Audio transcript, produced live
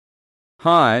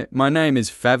Hi, my name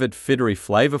is Favid Fiddery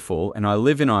Flavorful and I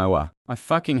live in Iowa. I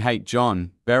fucking hate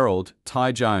John, Berold,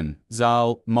 Ty Joan,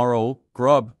 Zal, Moral,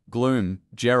 Grob, Gloom,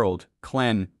 Gerald,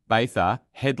 Clen, Bather,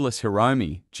 Headless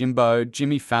Hiromi, Jimbo,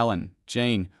 Jimmy Fallon,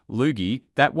 Gene, Loogie,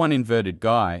 that one inverted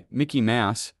guy, Mickey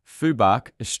Mouse, Fubak,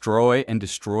 Estroy and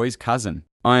Destroy's cousin.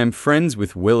 I am friends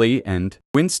with Willie and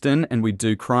Winston and we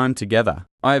do crime together.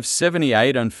 I have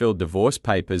 78 unfilled divorce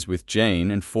papers with Jean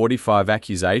and 45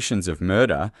 accusations of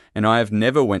murder, and I have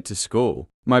never went to school.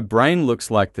 My brain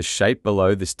looks like the shape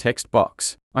below this text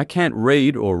box. I can't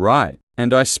read or write,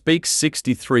 and I speak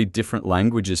 63 different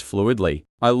languages fluidly.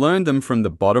 I learned them from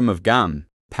the bottom of gum.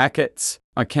 Packets.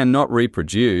 I cannot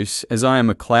reproduce, as I am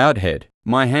a cloudhead.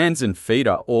 My hands and feet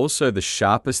are also the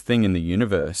sharpest thing in the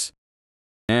universe.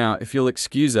 Now, if you'll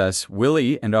excuse us,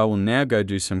 Willie and I will now go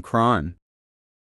do some crime.